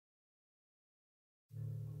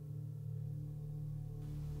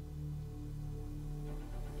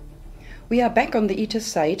We are back on the ITER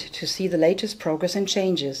site to see the latest progress and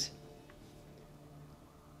changes.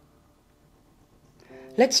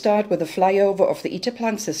 Let's start with a flyover of the ITER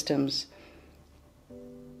plant systems.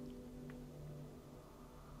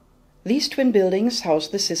 These twin buildings house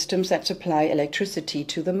the systems that supply electricity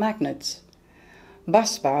to the magnets.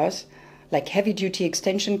 Bus bars, like heavy-duty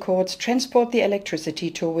extension cords, transport the electricity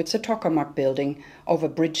towards the tokamak building over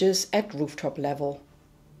bridges at rooftop level.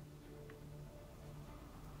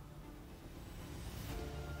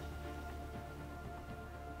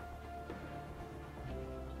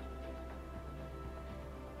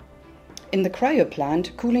 In the cryo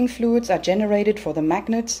plant, cooling fluids are generated for the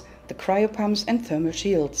magnets, the cryopumps and thermal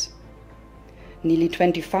shields. Nearly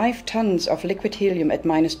 25 tons of liquid helium at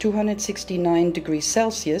 -269 degrees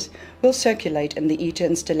Celsius will circulate in the ITER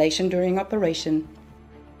installation during operation.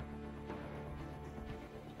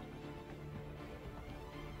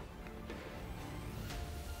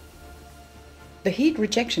 The heat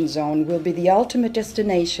rejection zone will be the ultimate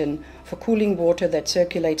destination for cooling water that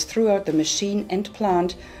circulates throughout the machine and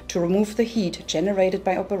plant to remove the heat generated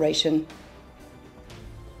by operation.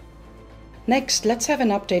 Next, let's have an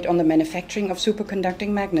update on the manufacturing of superconducting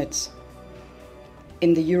magnets.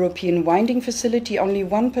 In the European winding facility, only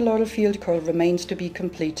one pelloidal field coil remains to be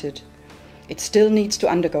completed. It still needs to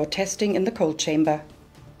undergo testing in the cold chamber.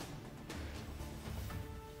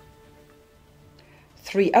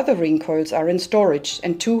 3 other ring coils are in storage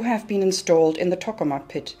and 2 have been installed in the tokamak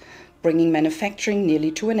pit, bringing manufacturing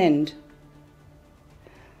nearly to an end.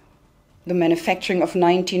 The manufacturing of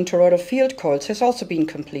 19 toroidal field coils has also been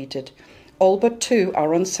completed. All but 2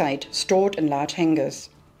 are on site, stored in large hangars.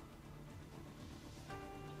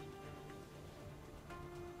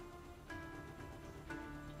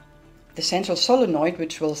 The central solenoid,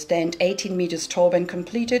 which will stand 18 meters tall when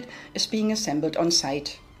completed, is being assembled on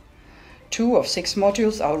site. 2 of 6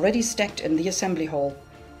 modules are already stacked in the assembly hall.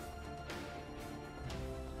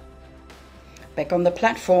 Back on the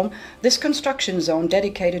platform, this construction zone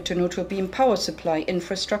dedicated to neutral beam power supply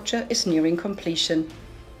infrastructure is nearing completion.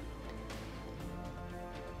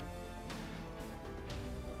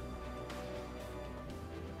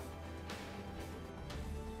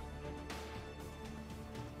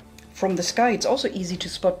 From the sky, it's also easy to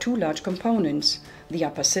spot 2 large components, the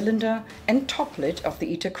upper cylinder and top lid of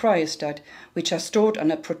the ITER cryostat, which are stored on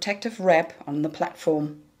a protective wrap on the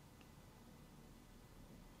platform.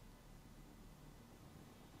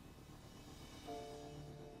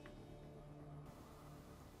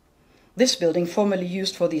 This building, formerly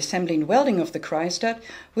used for the assembly and welding of the cryostat,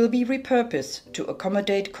 will be repurposed to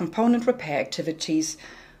accommodate component repair activities,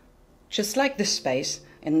 just like this space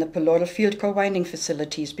in the pelloidal field coil winding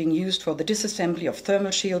facilities being used for the disassembly of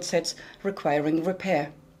thermal shield sets requiring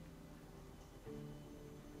repair.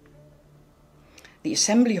 The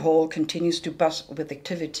assembly hall continues to buzz with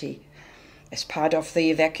activity. As part of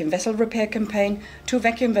the vacuum vessel repair campaign, 2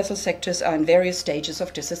 vacuum vessel sectors are in various stages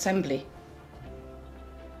of disassembly.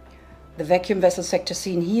 The vacuum vessel sector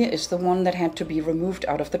seen here is the one that had to be removed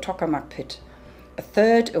out of the tokamak pit. A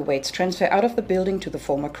third awaits transfer out of the building to the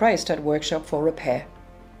former cryostat workshop for repair.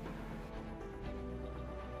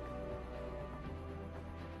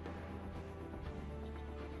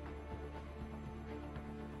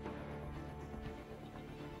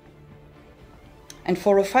 And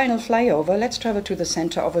for a final flyover, let's travel to the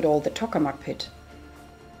center of it all, the tokamak pit.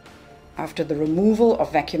 After the removal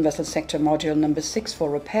of vacuum vessel sector module number 6 for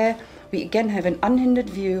repair, we again have an unhindered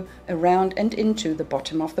view around and into the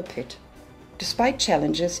bottom of the pit. Despite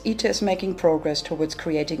challenges, ITER is making progress towards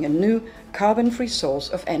creating a new carbon-free source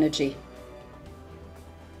of energy.